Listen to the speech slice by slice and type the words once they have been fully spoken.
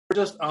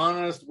just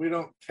honest. We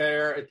don't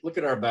care. Look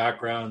at our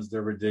backgrounds.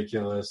 They're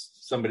ridiculous.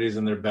 Somebody's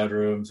in their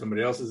bedroom.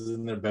 Somebody else is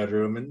in their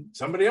bedroom. And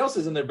somebody else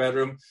is in their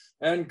bedroom.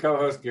 And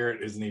co-host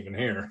Garrett isn't even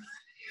here.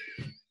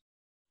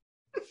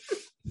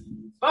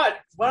 But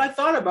what I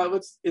thought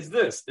about is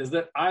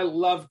that I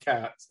love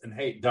cats and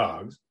hate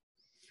dogs.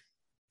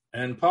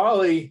 And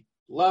Polly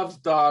loves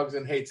dogs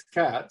and hates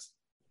cats.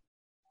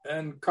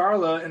 And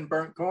Carla in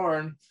Burnt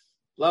Corn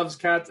loves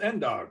cats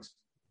and dogs.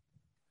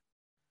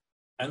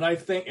 And I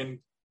think,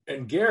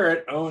 and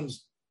Garrett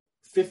owns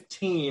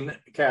 15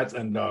 cats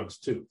and dogs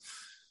too,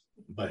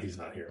 but he's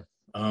not here.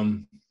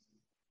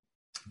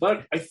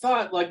 But I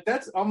thought, like,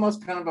 that's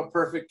almost kind of a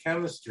perfect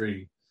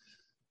chemistry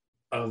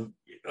of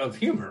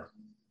humor,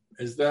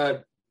 is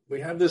that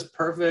we have this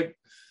perfect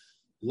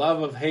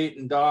love of hate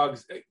and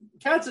dogs.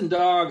 Cats and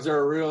dogs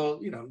are real,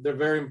 they're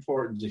very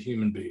important to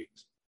human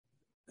beings.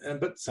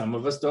 But some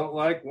of us don't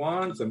like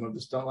one, some of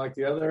us don't like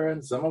the other,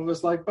 and some of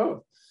us like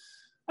both.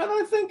 And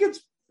I think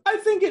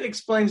it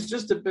explains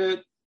just a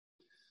bit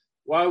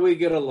why we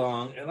get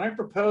along. And I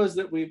propose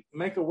that we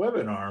make a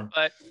webinar.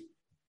 But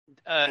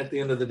at the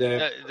end of the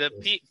day,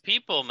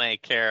 people may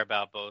care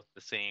about both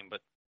the same,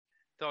 but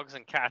dogs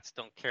and cats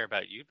don't care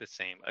about you the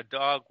same. A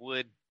dog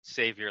would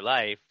save your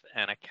life,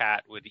 and a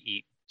cat would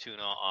eat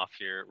tuna off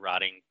your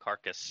rotting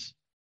carcass.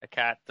 A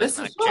cat does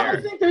not care.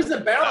 I think there's a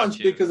balance,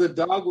 because a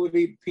dog would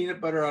eat peanut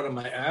butter out of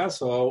my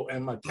asshole,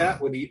 and my cat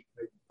would eat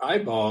my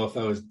eyeball if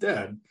I was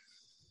dead.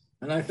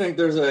 And I think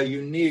there's a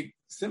unique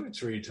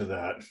symmetry to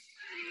that.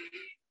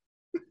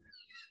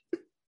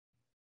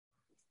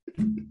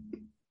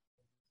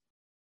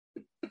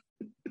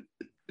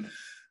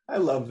 I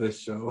love this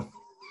show.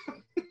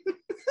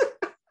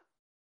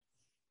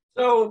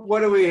 So what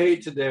do we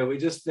hate today? We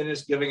just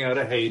finished giving out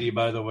a Haiti,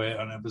 by the way,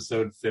 on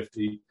episode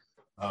 50.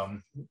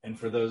 And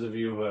for those of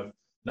you who have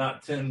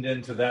not tuned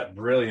into that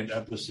brilliant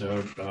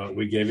episode,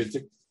 we gave it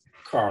to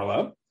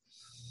Carla,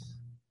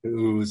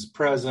 whose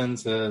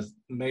presence has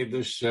made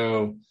this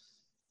show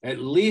at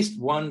least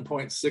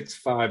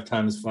 1.65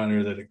 times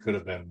funnier than it could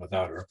have been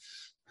without her.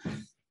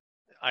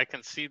 I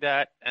can see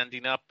that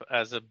ending up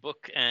as a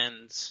book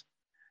ends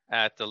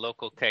at the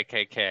local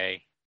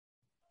KKK.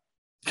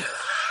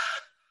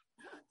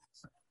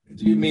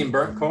 Do you mean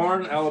Burnt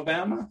Corn,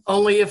 Alabama?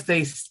 Only if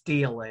they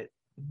steal it.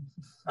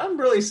 I'm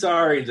really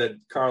sorry that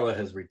Carla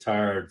has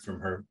retired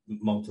from her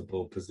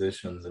multiple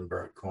positions in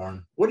Burnt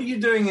Corn. What are you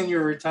doing in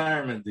your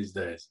retirement these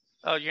days?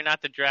 Oh, you're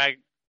not the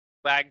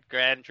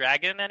Grand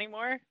Dragon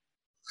anymore?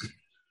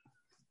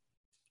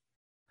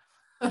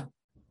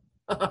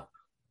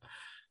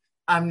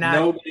 I'm not.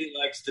 Nobody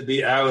likes to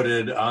be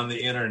outed on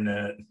the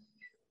internet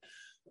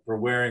for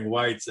wearing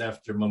whites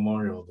after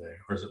Memorial Day.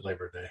 Or is it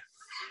Labor Day?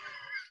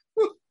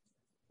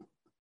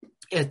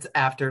 It's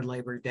after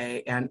Labor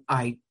Day, and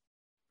I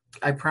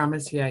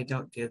promise you I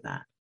don't do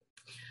that.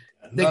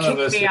 They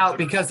kicked me out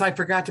because I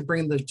forgot to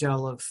bring the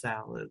Jell-O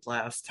salad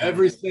last time.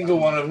 Every single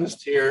one of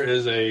us here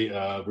is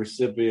a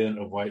recipient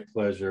of white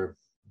pleasure.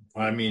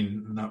 I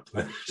mean, not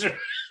pleasure.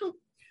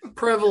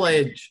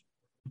 Privilege.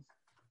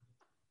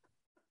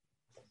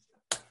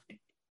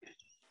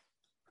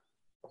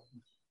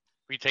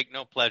 We take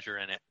no pleasure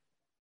in it.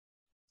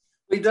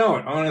 We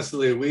don't.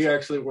 Honestly, we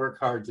actually work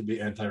hard to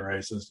be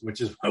anti-racist, which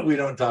is why we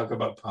don't talk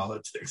about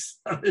politics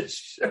on this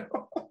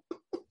show.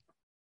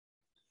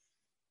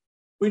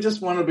 We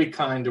just want to be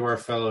kind to our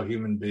fellow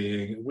human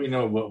being. We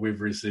know what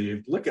we've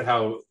received. Look at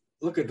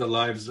the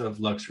lives of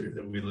luxury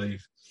that we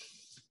live.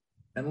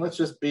 And let's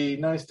just be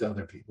nice to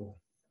other people.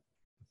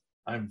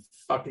 I'm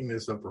fucking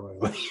this up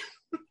royally.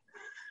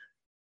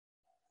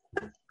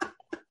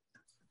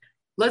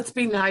 Let's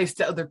be nice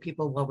to other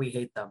people while we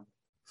hate them.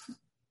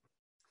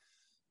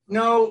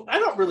 No, I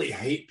don't really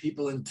hate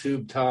people in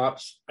tube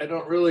tops. I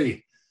don't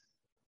really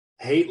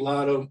hate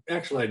Lotto.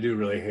 Actually, I do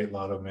really hate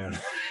Lotto Man.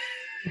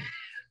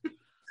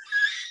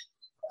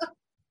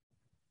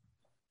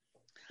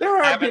 There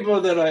are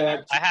people that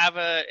I have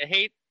a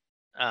hate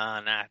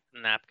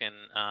napkin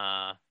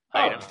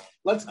item.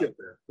 Let's get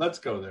there. Let's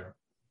go there.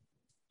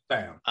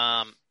 Bam.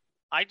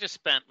 I just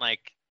spent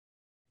like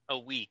a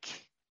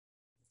week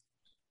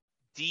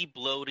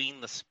de-bloating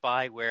the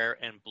spyware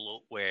and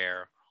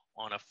bloatware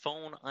on a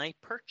phone I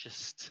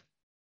purchased.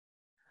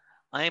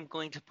 I am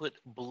going to put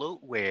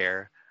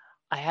bloatware.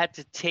 I had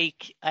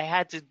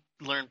to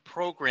learn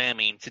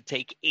programming to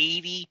take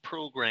 80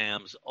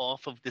 programs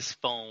off of this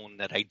phone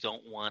that I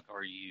don't want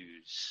or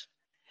use.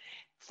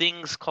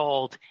 Things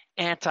called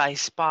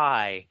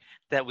anti-spy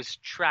that was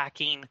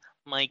tracking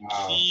my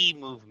key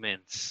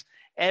movements,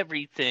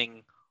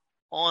 everything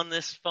on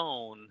this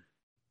phone.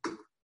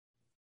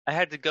 I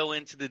had to go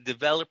into the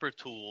developer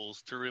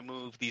tools to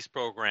remove these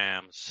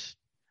programs.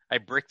 I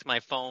bricked my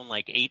phone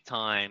like 8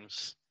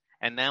 times,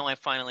 and now I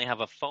finally have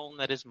a phone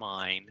that is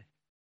mine.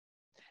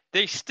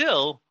 They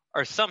still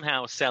are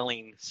somehow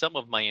selling some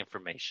of my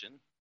information,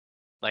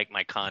 like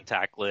my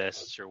contact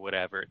lists or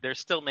whatever. They're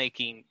still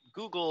making –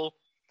 Google,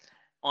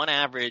 on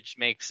average,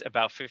 makes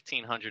about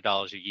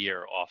 $1,500 a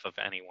year off of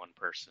any one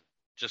person,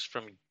 just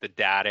from the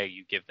data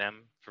you give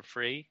them for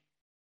free.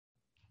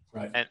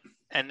 Right.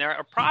 And there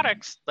are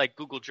products like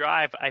Google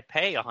Drive I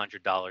pay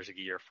 $100 a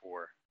year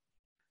for.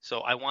 So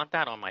I want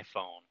that on my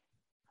phone.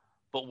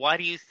 But why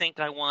do you think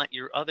I want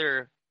your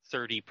other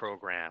 30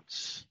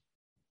 programs?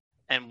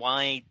 And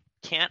why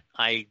can't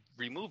I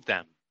remove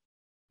them?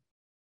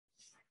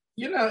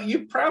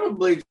 You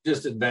probably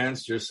just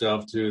advanced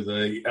yourself to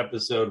the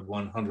episode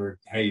 100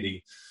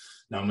 Haiti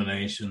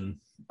nomination.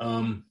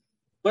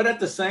 But at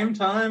the same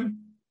time,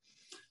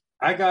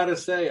 I got to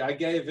say, I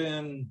gave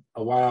in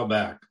a while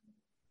back.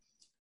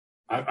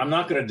 I'm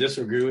not going to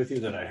disagree with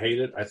you that I hate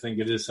it. I think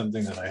it is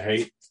something that I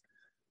hate.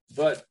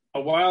 But a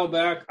while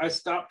back, I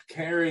stopped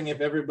caring if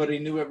everybody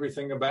knew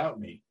everything about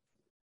me.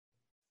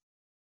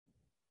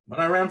 When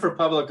I ran for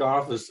public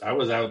office, I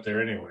was out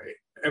there anyway.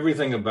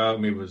 Everything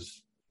about me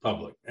was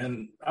public.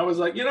 And I was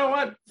like, you know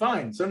what?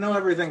 Fine. So know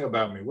everything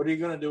about me. What are you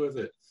going to do with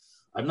it?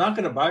 I'm not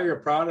going to buy your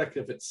product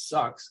if it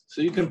sucks.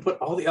 So you can put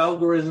all the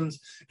algorithms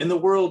in the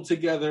world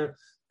together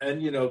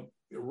and,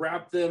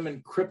 wrap them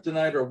in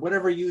kryptonite or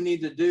whatever you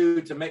need to do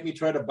to make me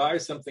try to buy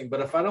something. But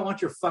if I don't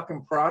want your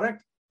fucking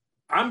product,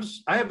 I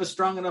have a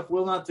strong enough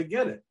will not to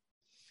get it.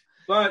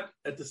 But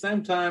at the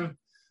same time,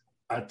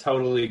 I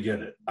totally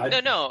get it.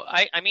 No.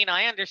 I mean,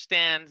 I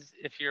understand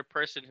if you're a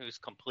person who's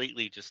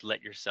completely just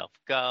let yourself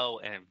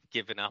go and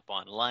given up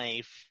on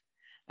life,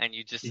 and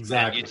you just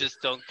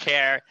don't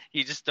care.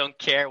 You just don't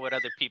care what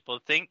other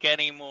people think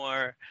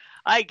anymore.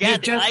 I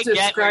get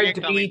where you're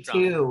coming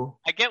from.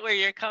 I get where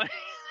you're coming.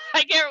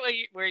 I get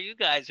where you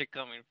guys are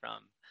coming from.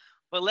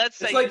 But let's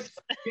say,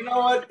 you know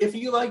what? If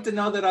you like to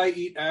know that I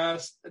eat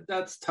ass,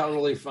 that's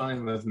totally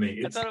fine with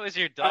me. I thought it was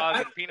your dog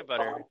and peanut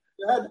butter.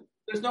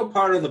 There's no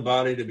part of the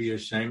body to be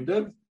ashamed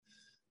of.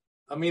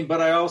 I mean, but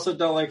I also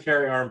don't like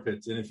hairy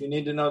armpits. And if you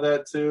need to know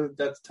that too,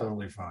 that's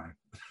totally fine.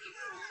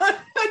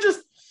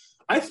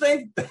 I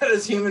think that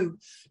as human,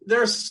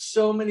 there are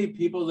so many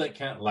people that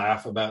can't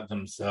laugh about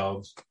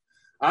themselves.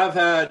 I've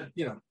had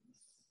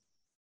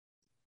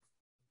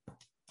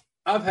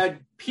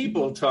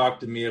people talk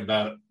to me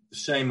about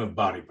shame of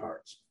body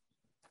parts.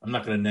 I'm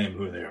not going to name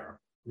who they are.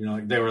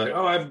 They were like,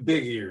 oh, I have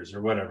big ears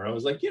or whatever. I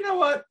was like, you know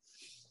what?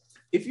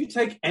 If you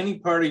take any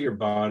part of your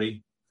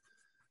body,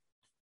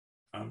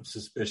 I'm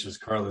suspicious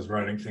Carla's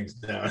writing things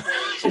down.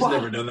 She's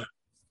never done that.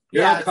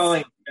 You're not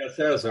calling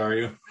SS, are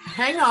you?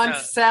 Hang on.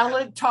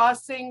 Salad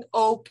tossing,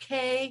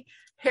 okay.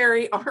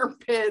 Hairy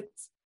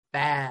armpits,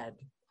 bad.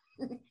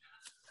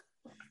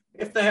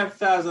 If they have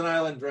Thousand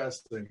Island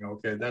dressing,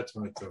 okay, that's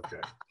when it's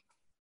okay.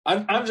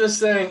 I'm just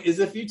saying, is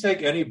if you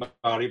take any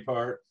body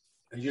part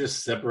and you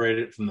just separate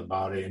it from the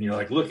body and you're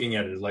like looking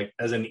at it like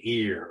as an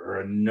ear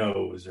or a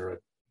nose or a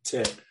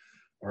tit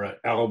or an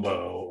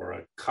elbow or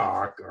a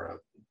cock or a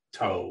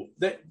toe,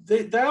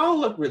 they all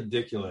look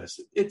ridiculous.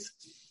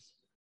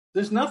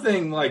 There's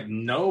nothing like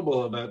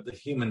noble about the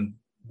human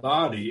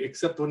body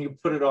except when you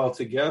put it all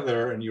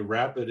together and you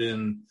wrap it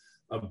in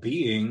a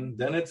being,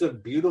 then it's a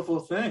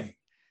beautiful thing.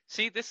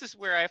 See, this is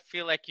where I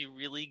feel like you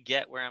really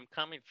get where I'm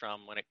coming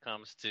from when it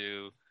comes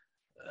to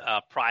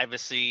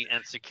privacy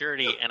and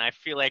security, and I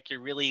feel like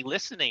you're really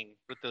listening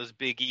with those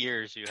big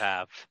ears you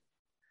have.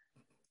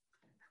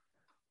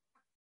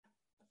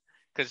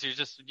 Because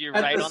you're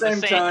right on the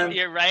same.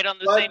 You're right on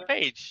the same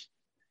page.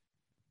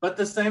 But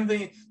the same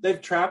thing,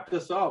 they've trapped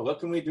us all. What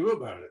can we do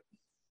about it?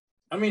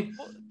 I mean,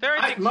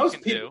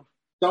 most people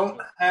don't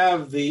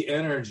have the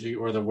energy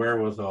or the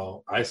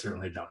wherewithal. I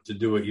certainly don't, to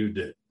do what you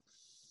did,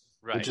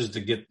 right?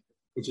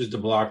 Which is to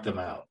block them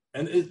out.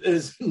 And it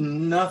is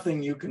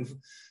nothing you can,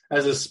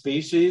 as a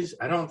species.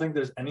 I don't think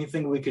there's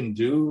anything we can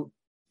do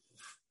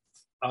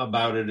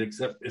about it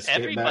except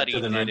escape back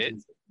to the 19th. Everybody did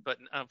it, but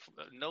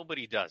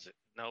nobody does it.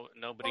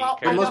 Nobody cares.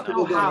 I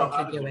don't know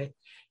how to do it.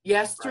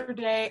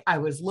 Yesterday, I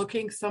was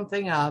looking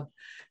something up,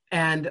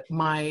 and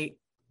my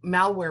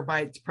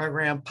Malwarebytes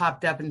program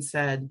popped up and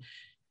said,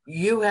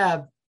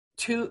 you're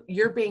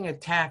being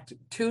attacked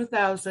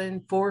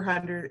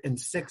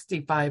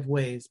 2,465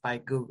 ways by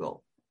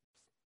Google.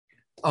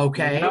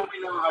 Okay. Now we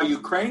know how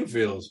Ukraine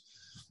feels.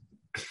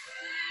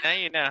 Now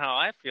you know how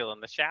I feel in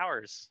the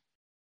showers.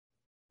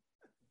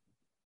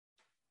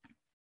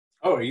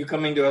 Oh, are you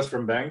coming to us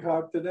from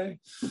Bangkok today?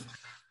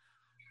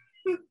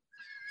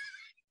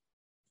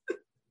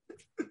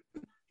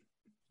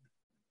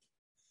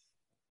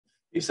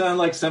 You sound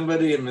like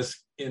somebody in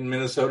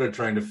Minnesota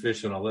trying to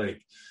fish in a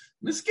lake.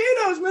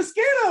 Mosquitoes,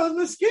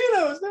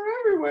 they're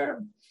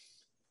everywhere.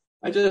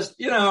 I just,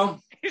 You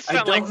sound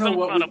like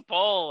someone on a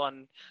pole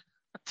on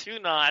a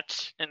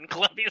 2-notch in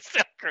Columbia,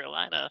 South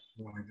Carolina.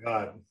 Oh, my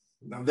God.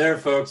 Now there,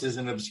 folks, is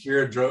an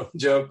obscure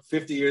joke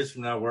 50 years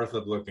from now worth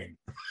of looking.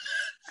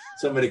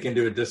 Somebody can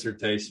do a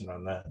dissertation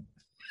on that.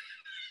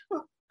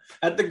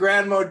 At the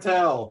Grand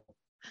Motel.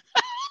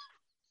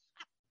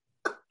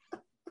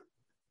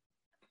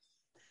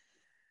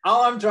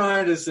 All I'm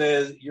trying to say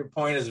is your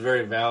point is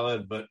very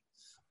valid, but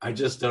I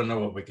just don't know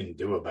what we can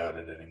do about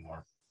it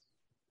anymore.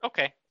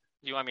 Okay.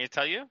 Do you want me to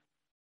tell you?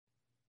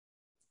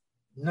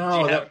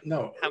 No.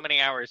 How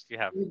many hours do you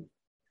have?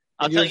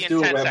 I'll tell you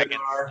in 10 seconds.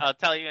 I'll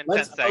tell you in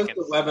 10 seconds. Let's host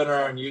a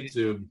webinar on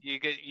YouTube.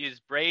 You could use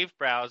Brave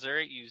browser,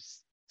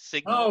 use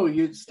signal. Oh,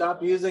 you'd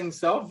stop using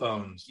cell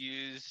phones.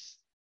 Use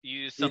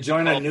You something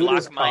join a called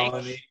nudist Block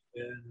colony Mike,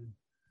 in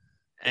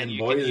and you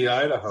can Boise, use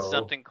Idaho.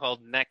 something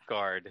called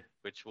NetGuard,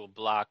 which will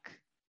block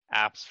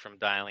apps from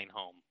dialing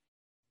home.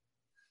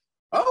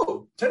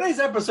 Oh, today's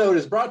episode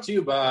is brought to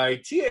you by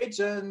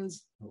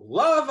THN's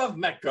Love of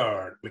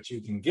MetGuard, which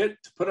you can get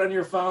to put on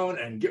your phone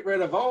and get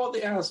rid of all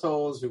the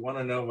assholes who want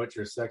to know what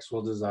your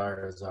sexual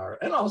desires are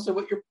and also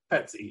what your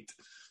pets eat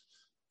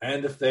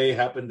and if they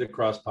happen to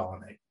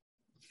cross-pollinate.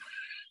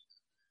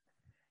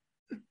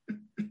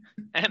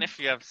 And if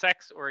you have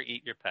sex or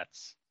eat your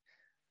pets.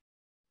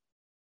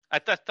 I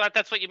thought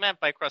that's what you meant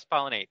by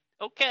cross-pollinate.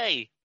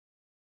 Okay.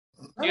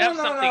 You have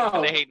something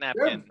for the hate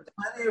napkin. There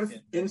are plenty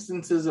of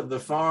instances of the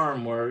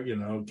farm where,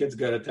 kids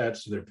got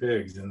attached to their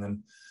pigs. And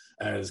then,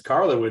 as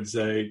Carla would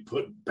say,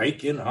 put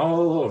bacon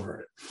all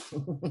over it.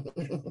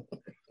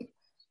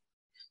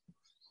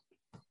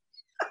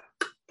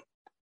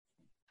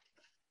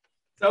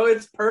 So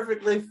it's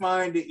perfectly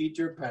fine to eat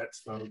your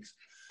pets, folks.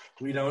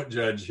 We don't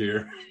judge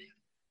here.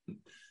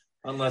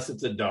 Unless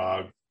it's a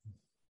dog,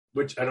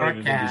 which I don't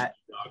even think you should have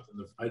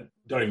dogs I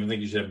don't even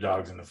think you should have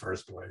dogs in the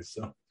first place.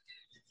 So.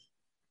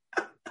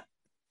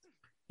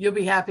 You'll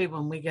be happy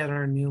when we get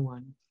our new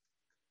one.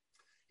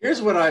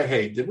 Here's what I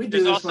hate. Did we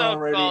do this one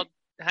already?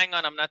 Hang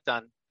on, I'm not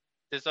done.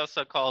 There's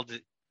also called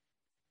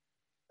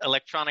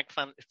Electronic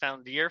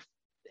Frontier,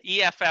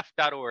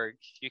 EFF.org.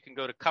 You can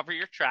go to cover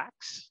your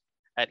tracks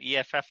at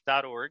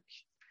EFF.org,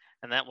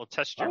 and that will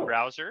test your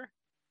browser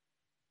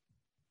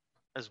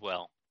as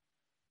well.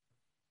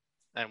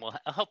 And will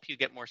help you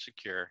get more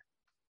secure.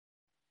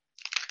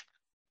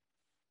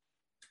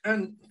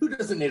 And who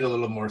doesn't need a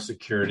little more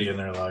security in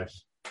their life?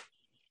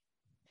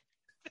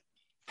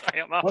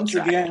 Once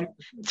again,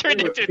 turn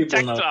into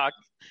Tech Talk.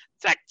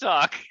 Tech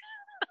Talk.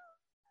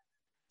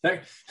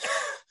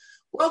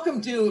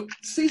 Welcome to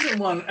Season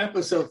 1,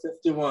 Episode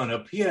 51,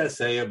 a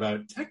PSA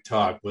about Tech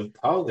Talk with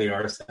Polly,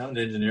 our sound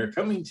engineer,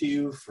 coming to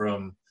you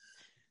from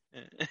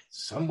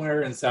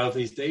somewhere in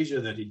Southeast Asia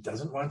that he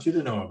doesn't want you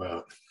to know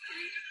about.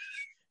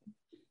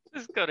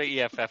 Just go to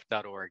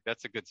EFF.org.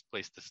 That's a good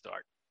place to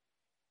start.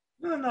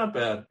 No, not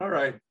bad. All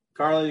right.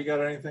 Carla, you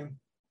got anything?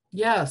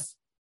 Yes.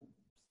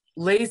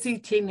 Lazy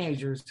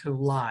teenagers who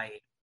lie.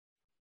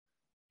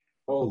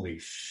 Holy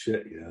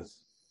shit,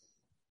 yes.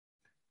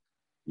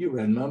 You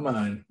read my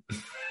mind.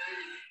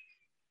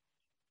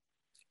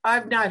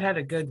 I've not had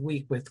a good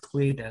week with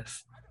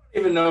Cletus. I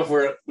don't even know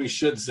if we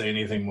should say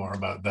anything more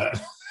about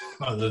that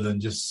other than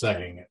just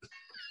saying it.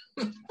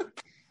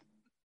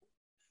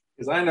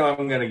 Because I know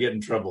I'm going to get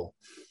in trouble.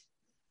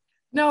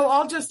 No,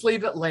 I'll just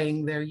leave it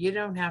laying there. You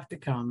don't have to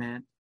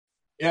comment.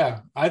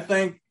 Yeah, I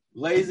think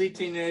lazy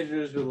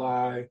teenagers who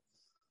lie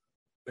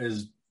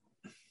is,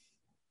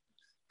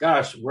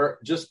 gosh,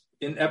 we're just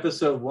in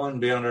episode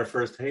 1 beyond our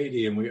first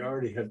Haiti, and we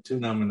already have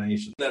 2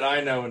 nominations that I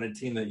know and a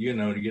team that you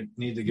know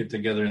need to get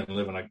together and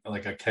live in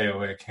a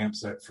KOA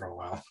campsite for a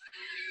while.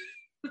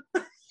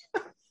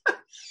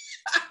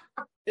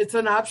 It's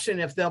an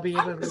option if they'll be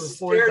able to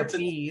afford the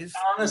fees.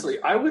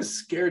 Honestly, I was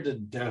scared to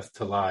death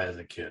to lie as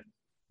a kid.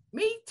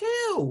 Me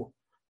too.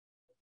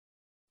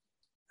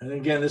 And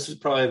again, this is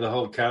probably the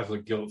whole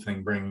Catholic guilt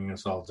thing bringing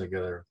us all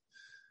together.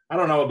 I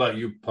don't know about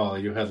you, Paul.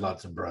 You had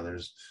lots of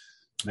brothers.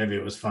 Maybe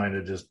it was fine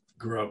to just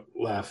grow up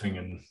laughing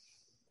and.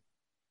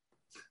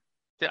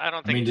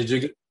 Did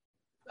you?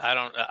 I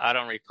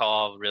don't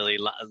recall really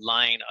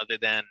lying other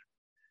than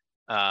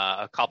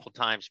a couple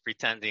times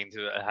pretending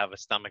to have a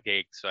stomach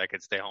ache so I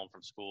could stay home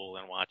from school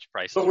and watch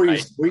Price is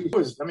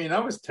Right. I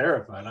was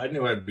terrified. I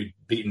knew I'd be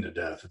beaten to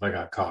death if I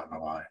got caught in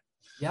a lie.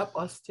 Yep,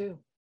 us too.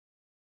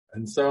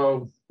 And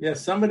so,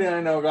 somebody I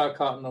know got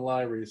caught in a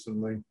lie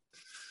recently.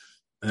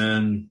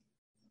 And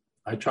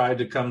I tried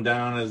to come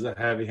down as a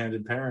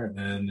heavy-handed parent.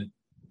 And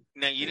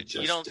now, you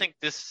don't think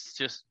this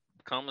just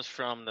comes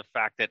from the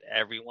fact that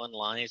everyone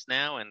lies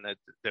now and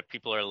that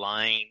people are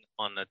lying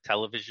on the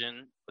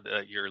television?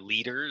 Your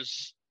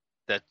leaders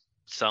that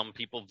some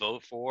people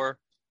vote for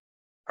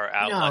are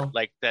out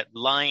like that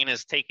lying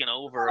has taken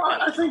over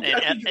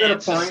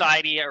and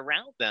society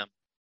around them.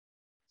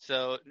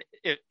 So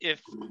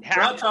if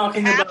half of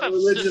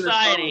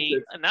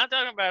society, I'm not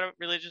talking about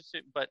religious,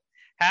 but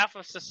half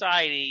of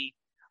society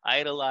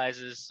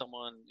idolizes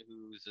someone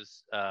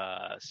who's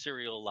a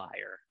serial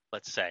liar,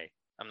 let's say.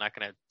 I'm not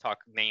going to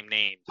name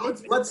names.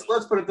 Let's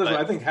put it this way.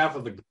 I think half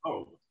of the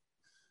globe,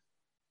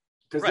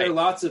 because there are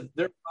lots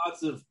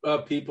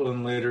of people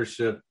in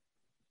leadership,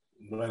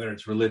 whether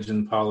it's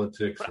religion,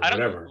 politics, or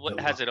whatever.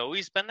 Has it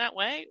always been that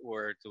way,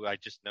 or do I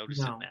just notice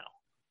it now?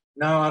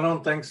 No, I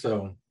don't think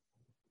so.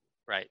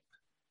 Right.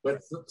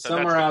 But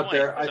somewhere out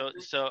there, I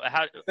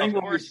think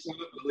when we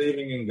started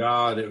believing in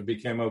God, it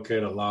became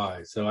okay to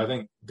lie. So I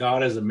think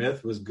God as a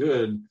myth was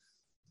good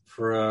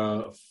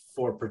for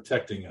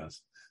protecting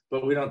us.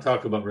 But we don't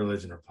talk about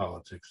religion or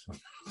politics.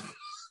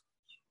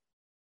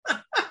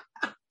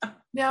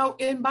 Now,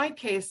 in my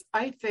case,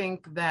 I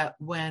think that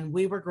when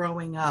we were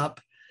growing up,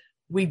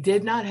 we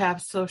did not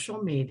have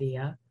social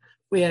media.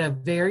 We had a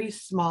very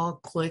small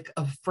clique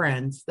of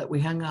friends that we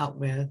hung out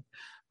with.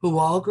 who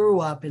all grew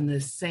up in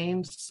the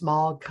same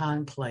small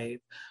conclave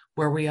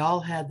where we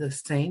all had the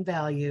same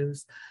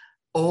values,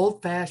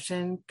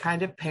 old-fashioned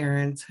kind of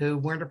parents who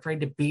weren't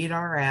afraid to beat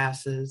our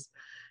asses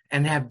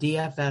and have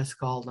DFS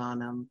called on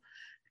them.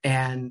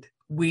 And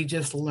we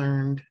just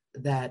learned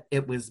that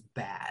it was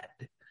bad.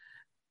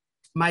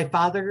 My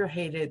father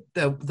hated,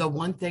 the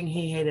one thing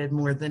he hated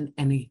more than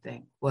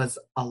anything was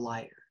a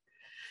liar.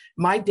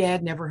 My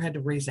dad never had to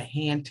raise a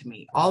hand to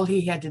me. All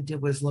he had to do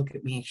was look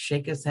at me,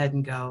 shake his head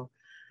and go,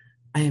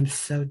 I am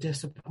so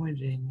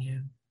disappointed in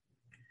you.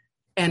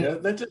 And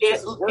it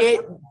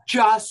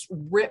just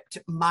ripped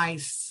my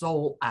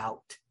soul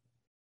out.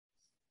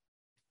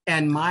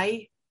 And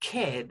my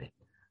kid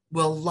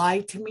will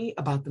lie to me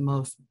about the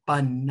most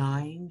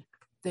benign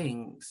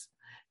things.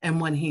 And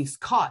when he's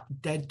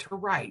caught dead to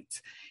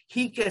rights,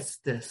 he gets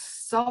this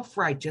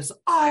self-righteous,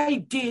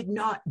 I did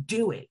not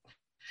do it,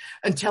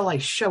 until I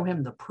show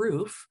him the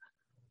proof.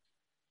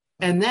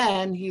 And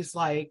then he's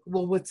like,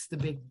 well, what's the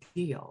big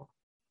deal?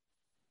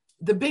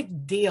 The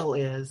big deal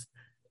is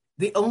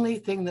the only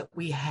thing that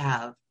we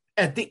have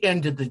at the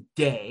end of the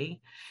day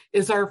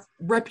is our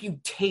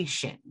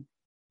reputation.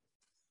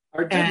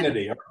 Our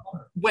dignity. And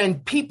when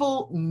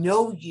people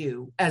know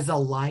you as a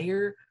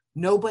liar,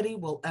 nobody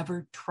will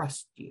ever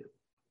trust you.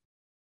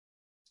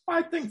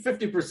 I think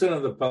 50%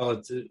 of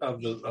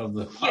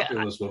the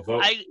populace will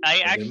vote.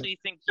 I actually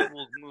think he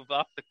will move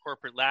up the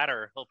corporate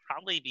ladder. He'll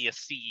probably be a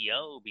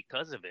CEO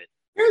because of it.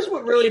 Here's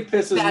what really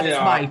pisses me off.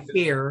 That's my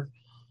fear.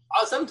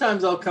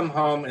 Sometimes I'll come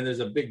home and there's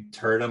a big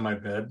turd on my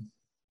bed.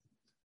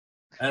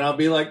 And I'll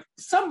be like,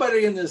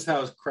 somebody in this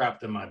house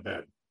crapped in my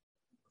bed.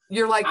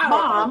 You're like,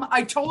 Mom,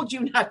 I told you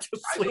not to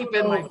sleep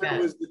in my bed.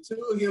 It was the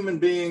two human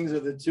beings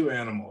or the two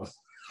animals.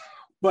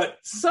 But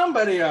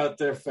somebody out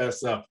there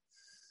fess up.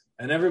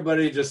 And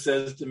everybody just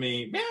says to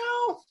me,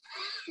 meow.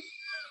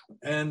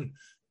 And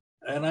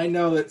I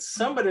know that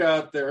somebody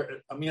out there,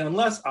 I mean,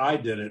 unless I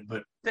did it,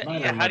 but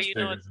how do you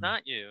know it's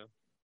not you?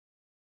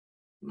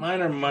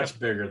 Mine are much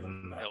bigger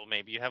than that. Well,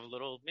 maybe you have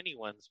little mini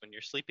ones when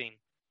you're sleeping.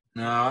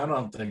 No, I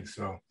don't think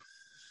so.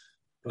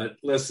 But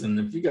listen,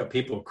 if you got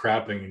people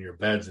crapping in your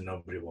beds and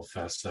nobody will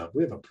fess up,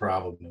 we have a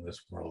problem in this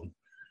world.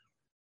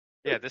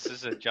 Yeah, this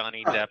is a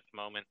Johnny Depp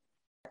moment.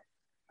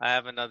 I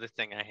have another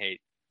thing I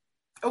hate.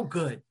 Oh,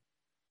 good.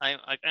 I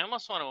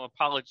almost want to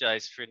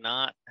apologize for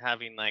not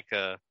having like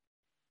a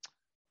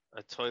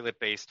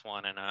toilet-based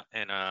one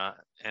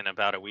in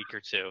about a week or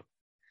two.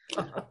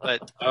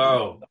 But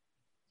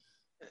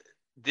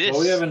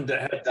we haven't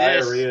had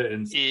diarrhea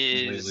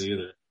lately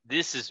either.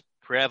 This is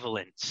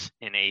prevalent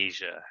in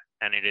Asia,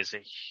 and it is a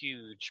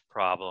huge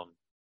problem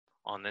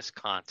on this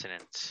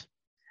continent,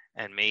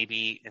 and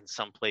maybe in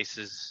some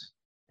places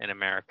in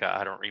America.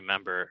 I don't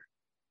remember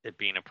it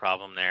being a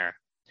problem there,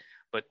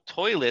 but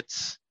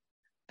toilets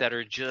that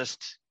are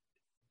just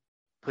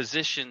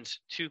positioned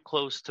too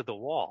close to the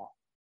wall.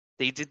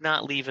 They did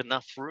not leave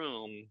enough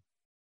room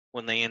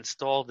when they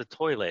installed the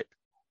toilet.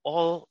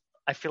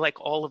 I feel like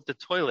all of the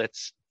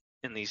toilets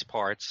in these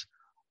parts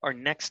are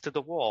next to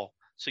the wall,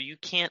 so you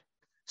can't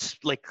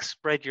like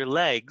spread your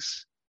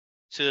legs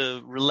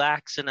to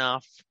relax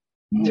enough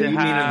to you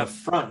mean in the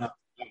front?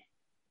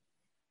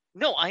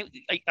 No, I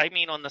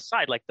mean on the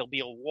side, like there'll be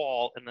a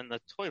wall and then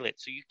the toilet,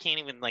 so you can't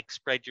even like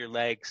spread your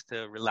legs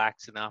to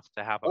relax enough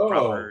to have a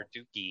proper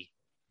dookie.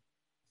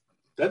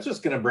 That's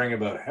just going to bring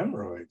about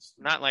hemorrhoids.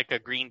 Not like a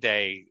Green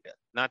Day,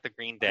 not the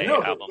Green Day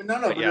album.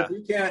 But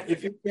yeah.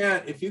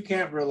 if you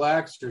can't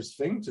relax your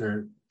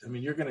sphincter, I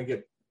mean, you're going to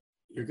get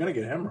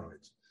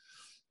hemorrhoids.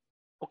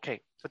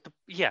 Okay,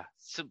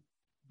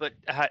 but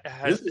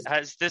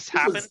has this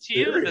happened to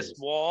you? This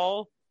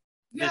wall,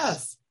 yes,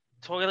 this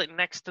toilet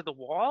next to the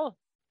wall.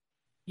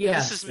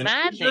 Yes, this is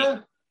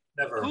maddening.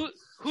 Never.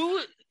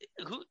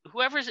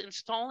 Whoever's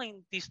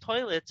installing these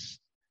toilets,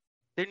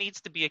 there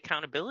needs to be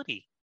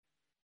accountability.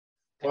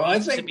 Well, I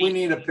think we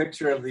need a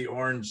picture of the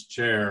orange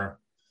chair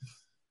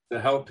to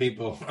help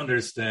people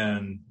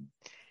understand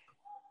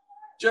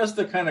just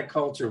the kind of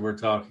culture we're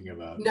talking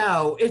about.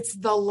 No, it's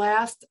the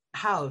last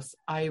house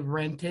I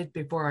rented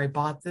before I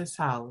bought this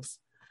house.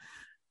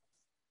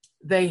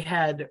 They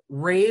had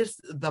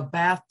raised the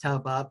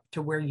bathtub up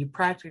to where you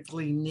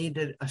practically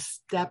needed a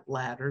step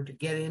ladder to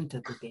get into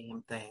the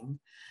damn thing.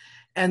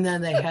 And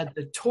then they had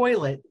the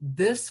toilet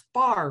this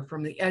far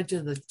from the edge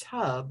of the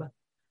tub.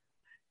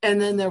 And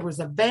then there was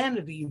a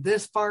vanity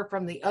this far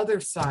from the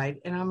other side.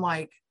 And I'm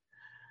like,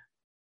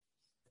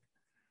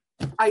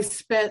 I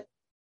spent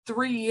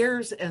 3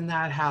 years in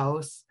that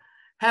house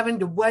having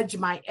to wedge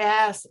my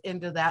ass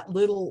into that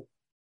little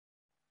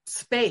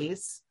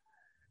space.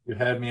 You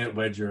had me at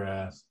wedge your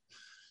ass.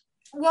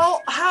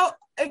 Well,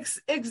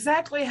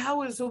 exactly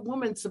how is a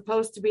woman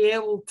supposed to be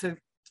able to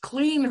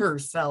clean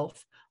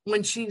herself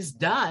when she's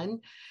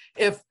done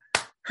if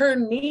her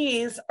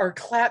knees are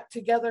clapped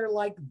together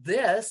like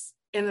this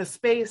in a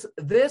space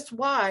this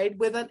wide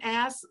with an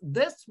ass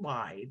this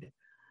wide?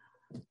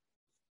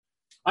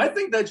 I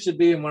think that should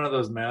be in one of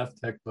those math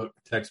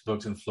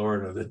textbooks in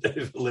Florida that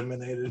they've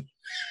eliminated.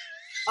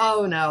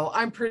 Oh, no.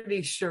 I'm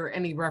pretty sure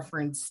any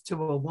reference to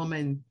a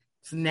woman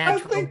Its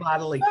natural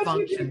bodily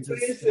functions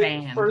is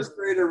stand. First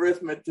grade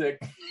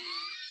arithmetic.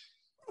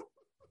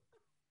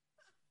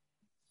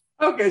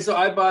 Okay, so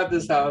I bought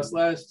this house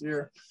last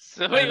year.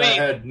 So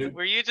wait,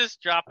 were you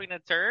just dropping a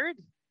turd?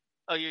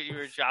 Oh, you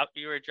were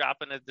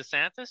dropping a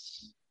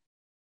DeSantis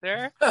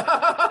there?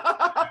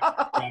 DeSantis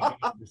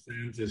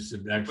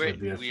should actually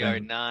be a We are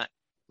not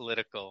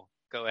political.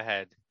 Go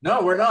ahead.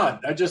 No, we're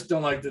not. I just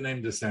don't like the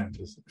name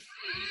DeSantis.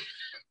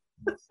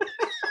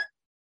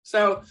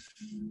 So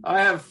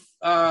I have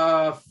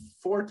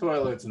 4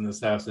 toilets in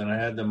this house, and I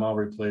had them all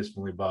replaced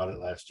when we bought it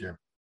last year.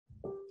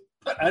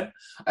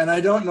 And I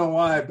don't know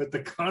why, but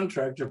the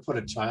contractor put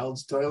a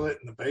child's toilet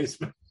in the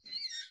basement.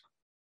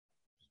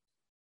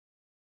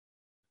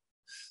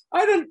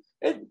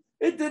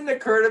 It didn't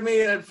occur to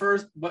me at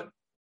first, but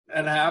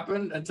it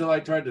happened until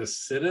I tried to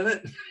sit in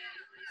it.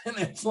 And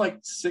it's like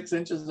 6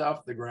 inches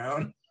off the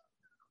ground.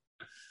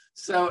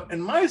 So in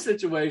my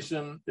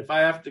situation, if I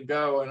have to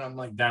go and I'm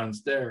like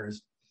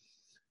downstairs,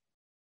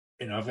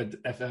 you know,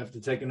 if I have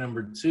to take a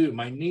number 2,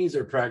 my knees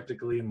are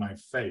practically in my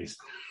face.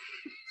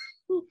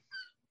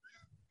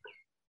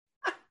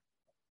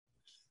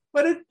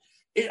 But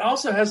it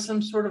also has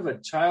some sort of a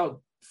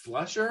child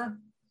flusher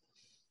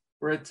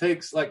where it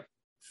takes like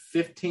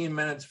 15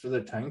 minutes for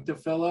the tank to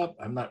fill up.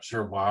 I'm not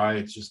sure why.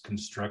 It's just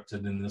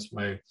constructed in this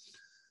way.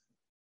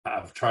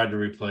 I've tried to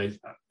replace.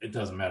 It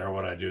doesn't matter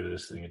what I do to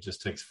this thing. It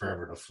just takes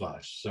forever to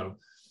flush. So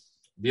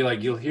be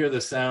like, you'll hear the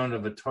sound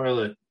of a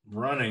toilet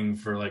running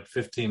for like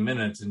 15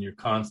 minutes and you're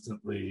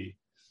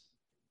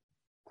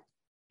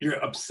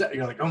upset.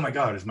 You're like, oh my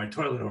God, is my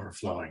toilet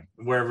overflowing?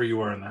 Wherever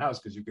you are in the house,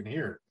 because you can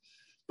hear it.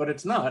 But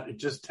it's not. It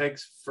just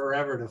takes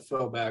forever to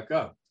fill back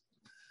up.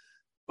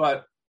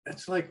 But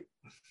it's like,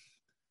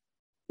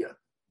 yeah,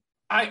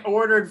 I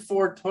ordered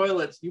 4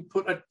 toilets. You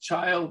put a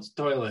child's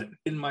toilet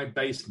in my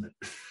basement.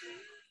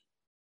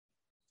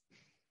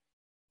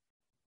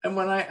 And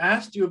when I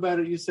asked you about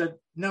it, you said,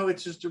 no,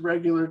 it's just a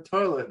regular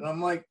toilet. And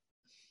I'm like,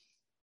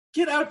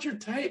 get out your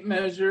tape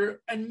measure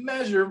and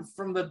measure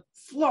from the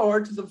floor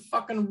to the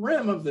fucking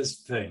rim of this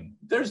thing.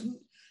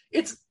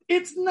 It's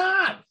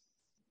not.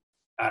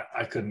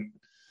 I couldn't.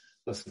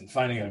 Listen,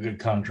 finding a good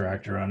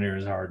contractor on here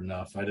is hard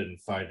enough. I didn't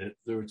fight it.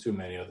 There were too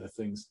many other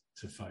things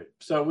to fight.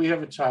 So we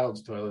have a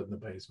child's toilet in the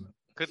basement.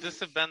 Could this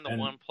have been the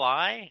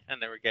 1-ply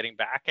and they were getting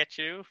back at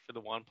you for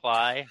the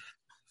 1-ply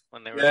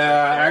when they were?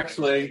 Yeah,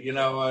 actually, you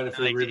know what? If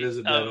we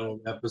revisit that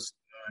old episode,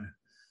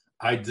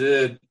 I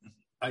do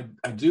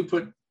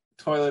put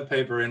toilet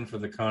paper in for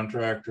the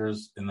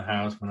contractors in the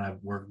house when I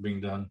have work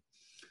being done.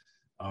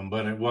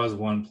 But it was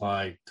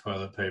 1-ply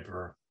toilet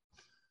paper.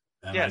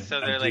 And yeah, so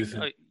they're like,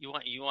 oh, you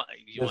want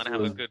to have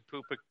a good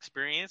poop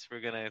experience?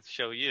 We're gonna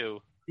show you.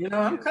 You know,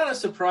 I'm kind of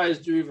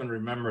surprised you even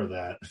remember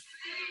that.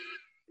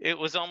 It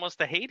was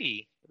almost a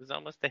Haiti.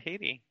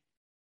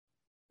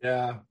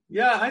 Yeah,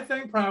 I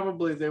think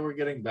probably they were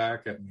getting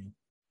back at me.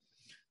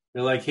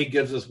 They're like, he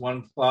gives us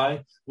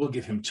 1-ply, we'll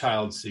give him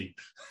child seat.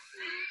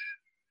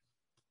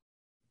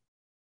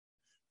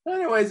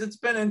 Anyways, it's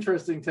been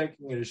interesting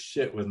taking a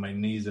shit with my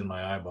knees and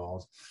my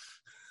eyeballs.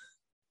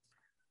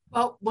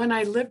 Well, when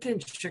I lived in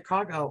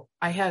Chicago,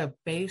 I had a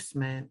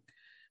basement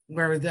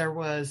where there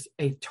was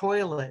a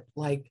toilet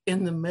like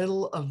in the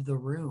middle of the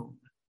room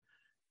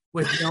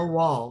with no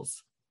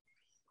walls.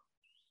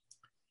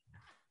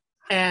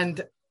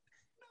 And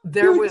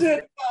there was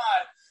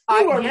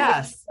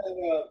yes.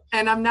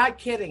 And I'm not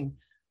kidding.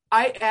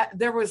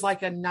 There was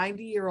like a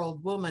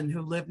 90-year-old woman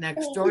who lived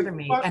next door to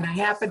me, and I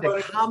happened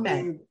to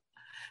comment.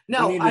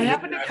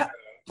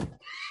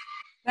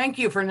 Thank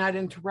you for not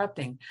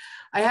interrupting.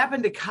 I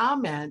happened to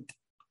comment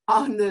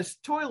on this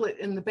toilet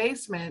in the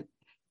basement,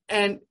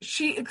 and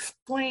she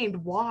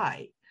explained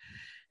why.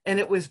 And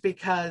it was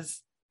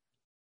because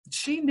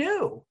she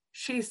knew.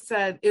 She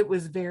said it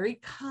was very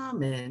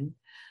common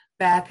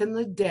back in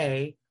the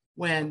day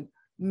when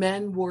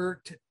men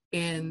worked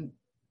in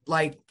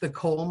like the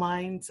coal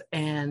mines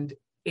and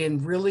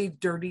in really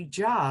dirty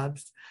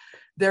jobs.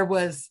 There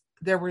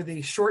were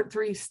these short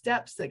 3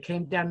 steps that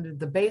came down to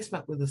the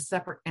basement with a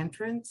separate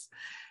entrance,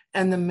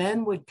 and the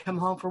men would come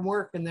home from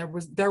work, and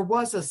there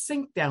was a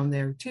sink down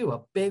there too,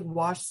 a big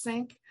wash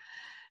sink.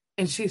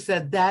 And she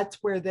said that's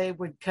where they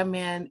would come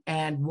in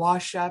and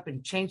wash up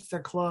and change their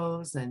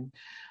clothes and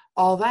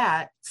all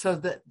that, so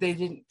that they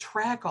didn't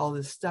track all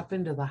this stuff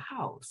into the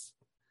house.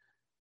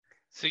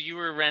 So you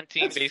were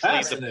renting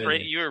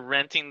you were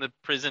renting the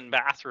prison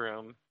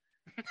bathroom.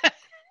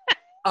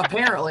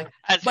 Apparently.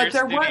 As your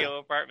studio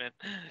apartment.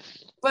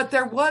 But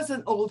there was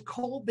an old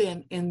coal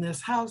bin in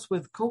this house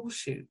with coal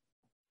chute.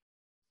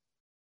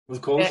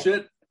 With coal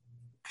shit?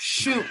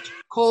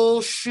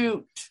 Coal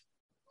chute.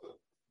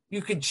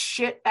 You could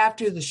shit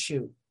after the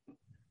chute.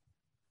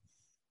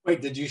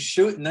 Wait, did you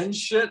shoot and then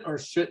shit, or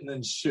shit and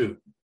then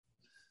shoot?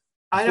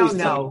 I don't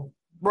know.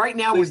 Right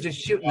now we're just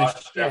shooting the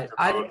shit.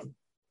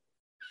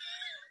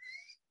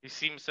 You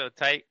seem so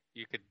tight,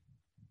 you could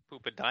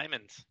poop a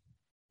diamond.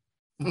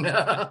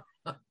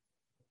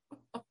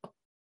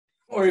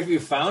 Or if you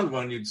found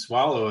one, you'd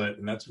swallow it,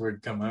 and that's where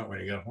it'd come out when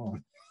you got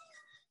home.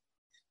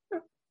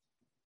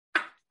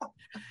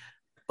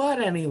 But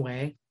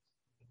anyway,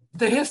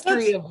 the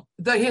history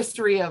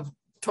of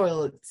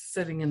toilets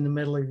sitting in the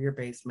middle of your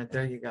basement.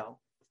 There you go.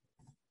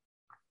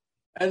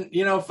 And,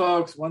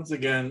 folks, once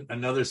again,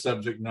 another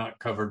subject not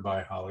covered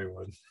by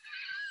Hollywood.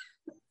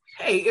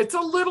 Hey, it's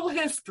a little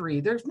history.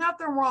 There's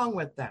nothing wrong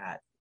with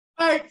that.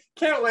 I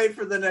can't wait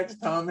for the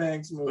next Tom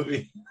Hanks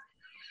movie.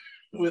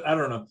 I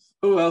don't know.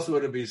 Who else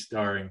would it be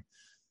starring?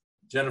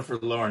 Jennifer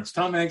Lawrence.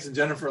 Tom Hanks and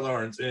Jennifer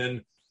Lawrence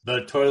in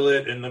The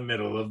Toilet in the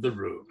Middle of the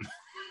Room.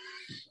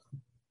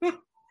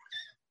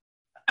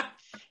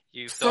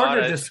 You sort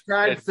of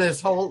describes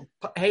this whole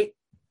hate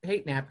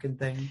napkin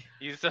thing.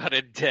 You thought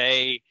a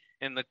day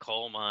in the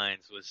coal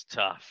mines was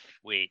tough.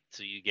 Wait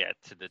till you get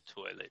to the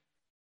toilet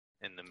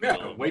in the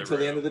middle. Yeah, wait till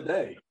the end of the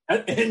day.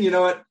 And you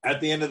know what?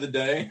 At the end of the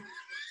day.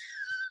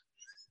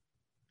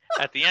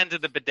 At the end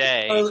of the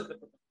bidet.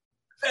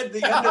 At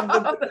the end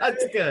of the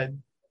That's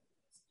good.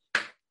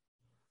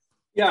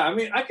 Yeah, I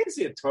mean, I can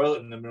see a toilet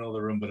in the middle of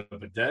the room, but a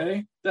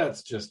bidet?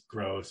 That's just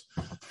gross.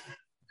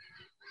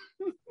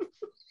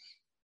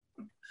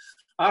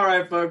 All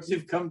right, folks,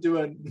 you've come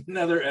to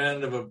another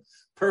end of a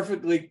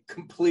perfectly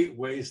complete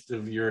waste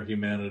of your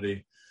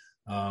humanity.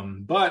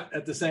 But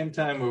at the same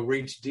time, we'll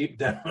reach deep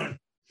down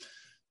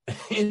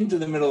into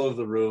the middle of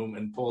the room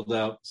and pulled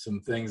out some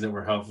things that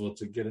were helpful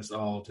to get us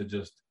all to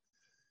just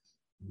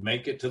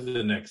make it to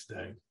the next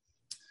day.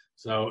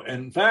 So,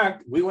 in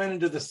fact, we went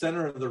into the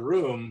center of the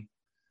room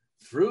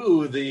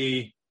through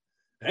the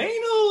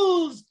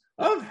anals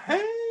of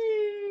Hank.